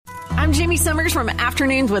I'm Jamie Summers from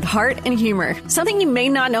Afternoons with Heart and Humor. Something you may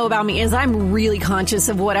not know about me is I'm really conscious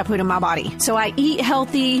of what I put in my body. So I eat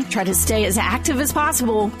healthy, try to stay as active as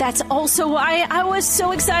possible. That's also why I was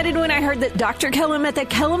so excited when I heard that Dr. Kellum at the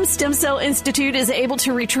Kellum Stem Cell Institute is able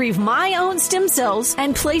to retrieve my own stem cells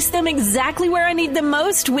and place them exactly where I need them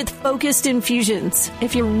most with focused infusions.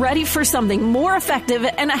 If you're ready for something more effective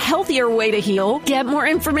and a healthier way to heal, get more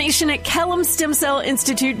information at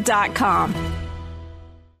kellumstemcellinstitute.com.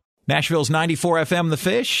 Nashville's 94 FM The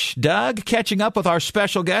Fish. Doug, catching up with our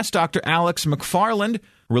special guest, Dr. Alex McFarland,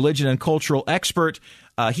 religion and cultural expert.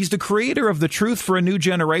 He's the creator of the Truth for a New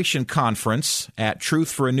Generation conference at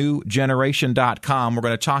truthforanewgeneration.com. We're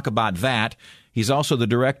going to talk about that. He's also the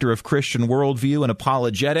director of Christian Worldview and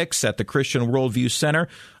Apologetics at the Christian Worldview Center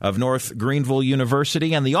of North Greenville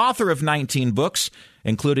University and the author of 19 books,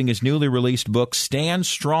 including his newly released book, Stand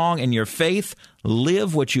Strong in Your Faith,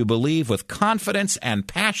 Live What You Believe with Confidence and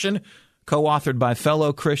Passion, co-authored by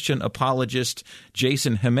fellow Christian apologist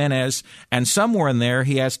Jason Jimenez. And somewhere in there,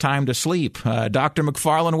 he has time to sleep. Dr.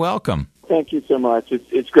 McFarland, welcome. Thank you so much.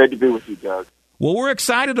 It's great to be with you, Doug. Well, we're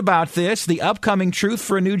excited about this, the upcoming Truth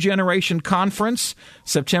for a New Generation conference,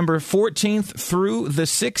 September 14th through the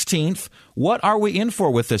 16th. What are we in for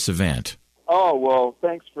with this event? Oh, well,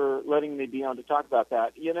 thanks for letting me be on to talk about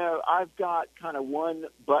that. You know, I've got kind of one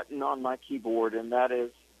button on my keyboard, and that is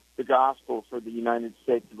the gospel for the United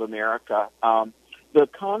States of America. The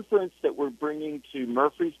conference that we're bringing to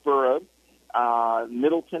Murfreesboro,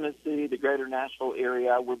 Middle Tennessee, the greater Nashville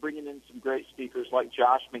area, we're bringing in some great speakers like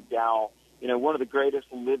Josh McDowell, you know, one of the greatest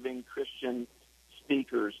living Christian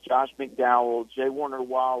speakers, Josh McDowell, J. Warner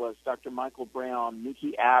Wallace, Dr. Michael Brown,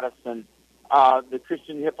 Nikki Addison, the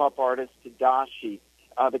Christian hip-hop artist Tadashi,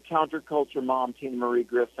 the counterculture mom, Tina Marie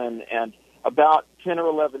Griffin, and about 10 or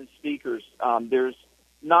 11 speakers. There's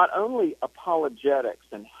not only apologetics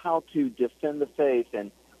and how to defend the faith and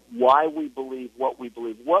why we believe what we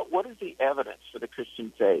believe. What is the evidence for the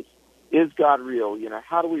Christian faith? Is God real? You know,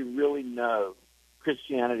 how do we really know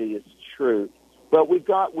Christianity is true? But we've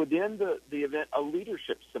got within the event a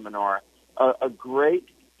leadership seminar, a great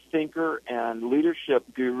thinker and leadership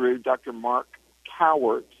guru, Dr. Mark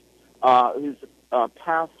Cowart, who's a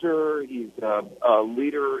pastor. He's a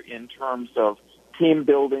leader in terms of team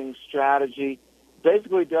building, strategy.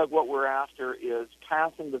 Basically, Doug, what we're after is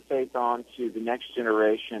passing the faith on to the next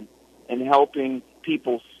generation and helping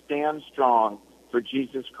people stand strong for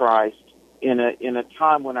Jesus Christ in a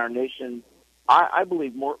time when our nation, I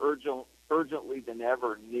believe, more urgently than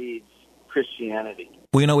ever needs Christianity.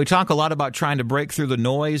 Well, you know, we talk a lot about trying to break through the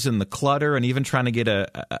noise and the clutter and even trying to get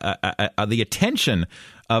the attention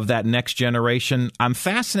of that next generation. I'm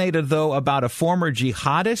fascinated, though, about a former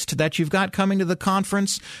jihadist that you've got coming to the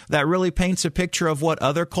conference that really paints a picture of what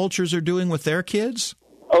other cultures are doing with their kids.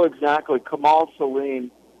 Oh, exactly. Kamal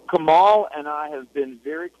Salim. Kamal and I have been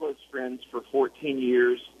very close friends for 14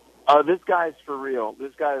 years. This guy's for real.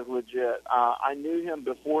 This guy is legit. I knew him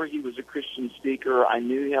before he was a Christian speaker. I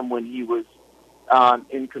knew him when he was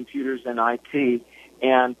in computers and IT.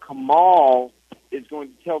 And Kamal is going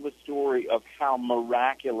to tell the story of how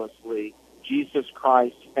miraculously Jesus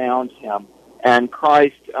Christ found him. And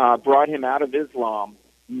Christ brought him out of Islam,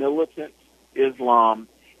 militant Islam.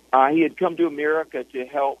 He had come to America to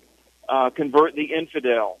help convert the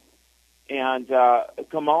infidel. And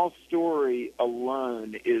Kamal's story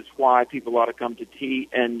alone is why people ought to come to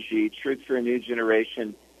TNG, Truth for a New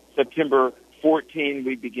Generation. September 14,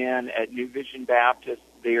 we began at New Vision Baptist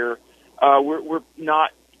there. We're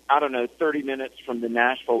not, 30 minutes from the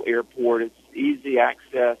Nashville airport. It's easy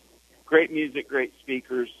access, great music, great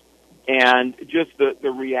speakers, and just the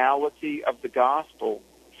reality of the gospel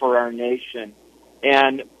for our nation.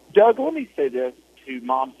 And, Doug, let me say this to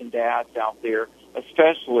moms and dads out there,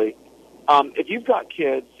 especially. If you've got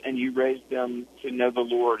kids and you raised them to know the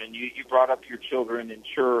Lord and you brought up your children in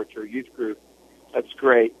church or youth group, that's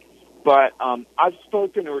great. But I've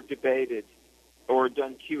spoken or debated or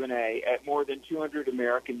done Q&A at more than 200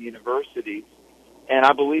 American universities, and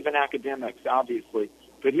I believe in academics, obviously.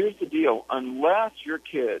 But here's the deal. Unless your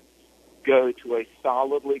kids go to a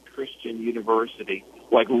solidly Christian university,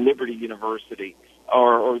 like Liberty University,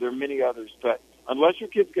 or there are many others, but unless your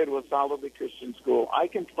kids go to a solidly Christian school, I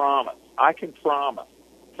can promise,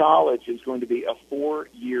 college is going to be a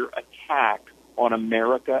 4-year attack on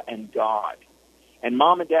America and God. And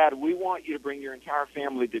Mom and Dad, we want you to bring your entire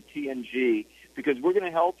family to TNG because we're going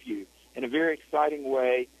to help you in a very exciting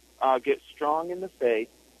way get strong in the faith.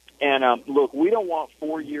 And look, we don't want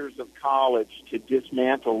 4 years of college to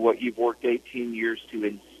dismantle what you've worked 18 years to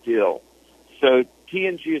instill. So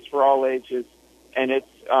TNG is for all ages. and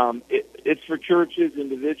it's for churches,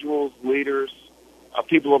 individuals, leaders,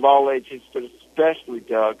 people of all ages, but especially,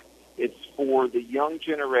 Doug, it's for the young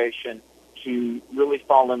generation to really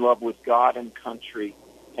fall in love with God and country,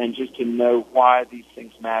 and just to know why these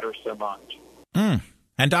things matter so much.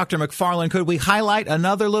 And Dr. McFarland, could we highlight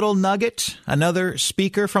another little nugget, another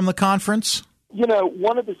speaker from the conference? You know,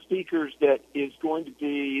 one of the speakers that is going to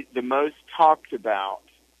be the most talked about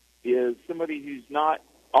is somebody who's not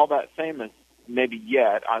all that famous, maybe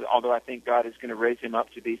yet, although I think God is going to raise him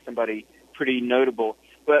up to be somebody pretty notable.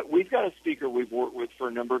 But we've got a speaker we've worked with for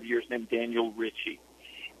a number of years named Daniel Ritchie.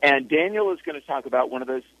 And Daniel is going to talk about one of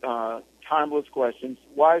those timeless questions: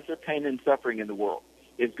 why is there pain and suffering in the world?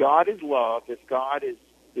 If God is love, if God is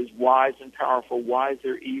wise and powerful, why is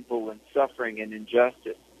there evil and suffering and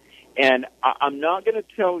injustice? And I'm not going to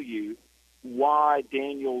tell you why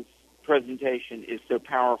Daniel's presentation is so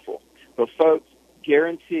powerful. But folks,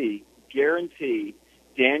 guarantee,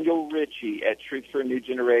 Daniel Ritchie at Truth for a New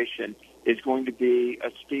Generation is going to be a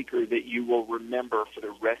speaker that you will remember for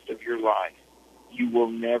the rest of your life. You will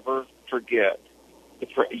never forget.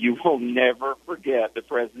 You will never forget the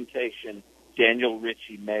presentation Daniel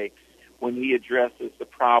Ritchie makes when he addresses the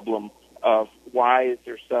problem of why is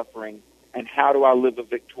there suffering and how do I live a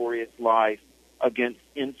victorious life against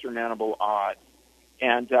insurmountable odds.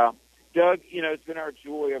 And Doug, you know, it's been our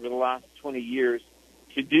joy over the last 20 years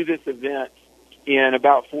to do this event in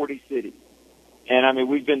about 40 cities. And, I mean,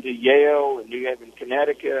 we've been to Yale and New Haven,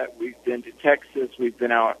 Connecticut. We've been to Texas. We've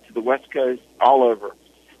been out to the West Coast, all over.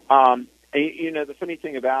 And, you know, the funny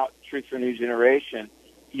thing about Truth for a New Generation,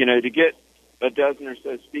 you know, to get a dozen or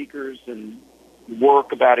so speakers and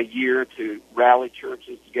work about a year to rally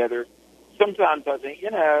churches together, sometimes I think,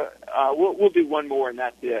 you know, we'll do one more and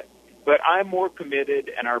that's it. But I'm more committed,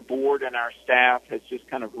 and our board and our staff has just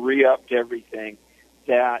kind of re-upped everything,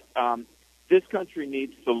 that this country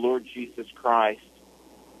needs the Lord Jesus Christ.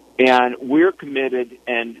 And we're committed,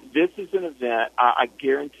 and this is an event, I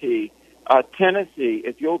guarantee, Tennessee,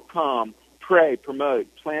 if you'll come, pray, promote,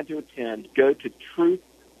 plan to attend, go to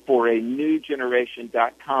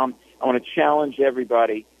truthforanewgeneration.com. I want to challenge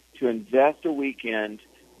everybody to invest a weekend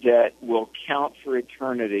that will count for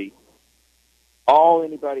eternity. All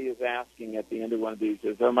anybody is asking at the end of one of these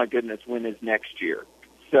is, oh my goodness, when is next year?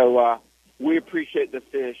 So we appreciate the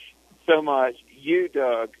fish so much. You,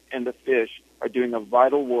 Doug, and the fish are doing a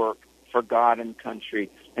vital work for God and country,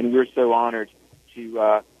 and we're so honored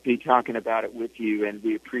to be talking about it with you, and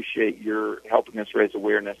we appreciate your helping us raise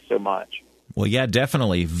awareness so much. Well, yeah,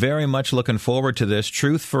 definitely. Very much looking forward to this.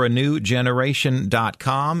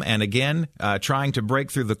 Truthforanewgeneration.com. And again, trying to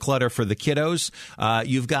break through the clutter for the kiddos.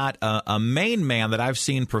 You've got a main man that I've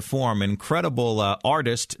seen perform, incredible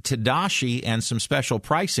artist, Tadashi, and some special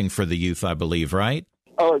pricing for the youth, I believe, right?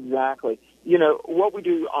 Oh, exactly. You know, what we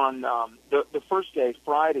do on the first day,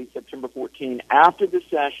 Friday, September 14, after the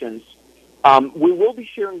sessions, we will be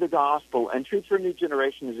sharing the gospel. And Truth for a New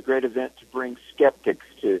Generation is a great event to bring skeptics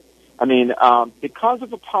to. I mean, because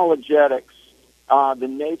of apologetics, the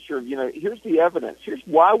nature of, you know, here's the evidence. Here's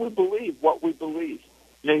why we believe what we believe.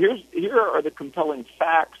 You know, here are the compelling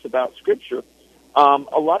facts about Scripture.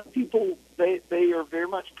 A lot of people, they are very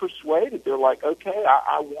much persuaded. They're like, okay,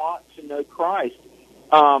 I want to know Christ.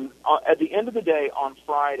 At the end of the day, on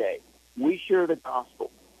Friday, we share the gospel.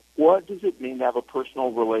 What does it mean to have a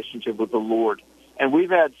personal relationship with the Lord? And we've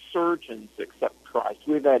had surgeons accept Christ.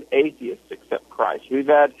 We've had atheists accept Christ. We've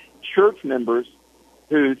had church members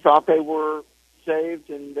who thought they were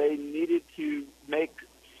saved and they needed to make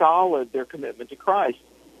solid their commitment to Christ.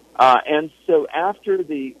 And so after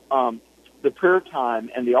the prayer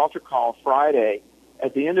time and the altar call Friday,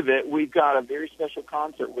 at the end of it, we've got a very special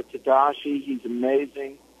concert with Tadashi. He's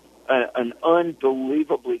amazing, an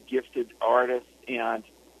unbelievably gifted artist. And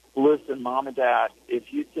listen, Mom and Dad,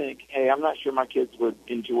 if you think, hey, I'm not sure my kids would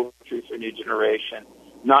enjoy Truth for a New Generation,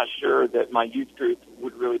 not sure that my youth group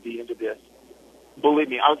would really be into this, believe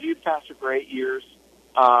me, I was a youth pastor for 8 years.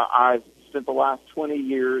 I've spent the last 20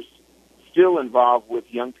 years still involved with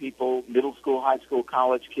young people, middle school, high school,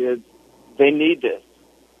 college kids. They need this.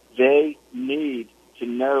 They need to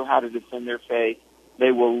know how to defend their faith.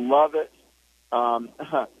 They will love it.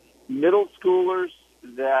 Middle schoolers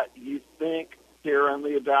that you think care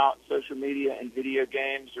only about social media and video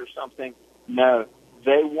games or something, no,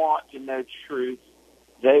 they want to know truth.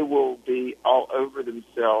 They will be all over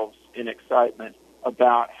themselves in excitement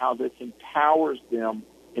about how this empowers them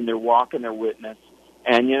in their walk and their witness.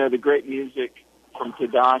 And, you know, the great music from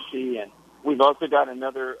Tadashi, and we've also got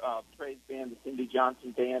another praise band, the Cindy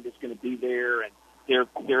Johnson Band, is going to be there, and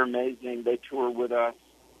they're amazing. They tour with us.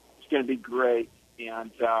 It's going to be great.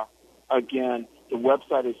 And, again, The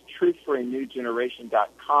website is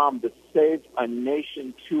truthforanewgeneration.com. The Save a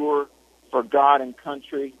Nation tour for God and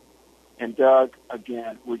country. And Doug,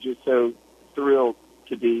 again, we're just so thrilled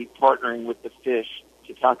to be partnering with the Fish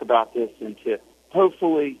to talk about this and to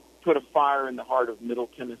hopefully put a fire in the heart of Middle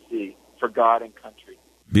Tennessee for God and country.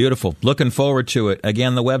 Beautiful. Looking forward to it.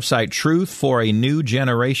 Again, the website,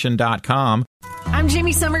 truthforanewgeneration.com. I'm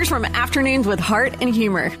Jamie Summers from Afternoons with Heart and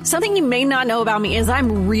Humor. Something you may not know about me is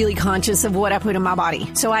I'm really conscious of what I put in my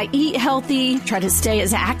body. So I eat healthy, try to stay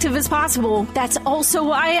as active as possible. That's also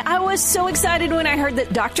why I was so excited when I heard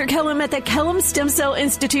that Dr. Kellum at the Kellum Stem Cell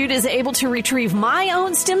Institute is able to retrieve my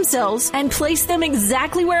own stem cells and place them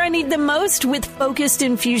exactly where I need them most with focused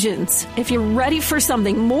infusions. If you're ready for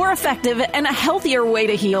something more effective and a healthier way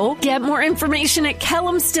to heal, get more information at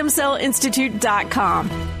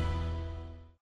KellumStemCellInstitute.com.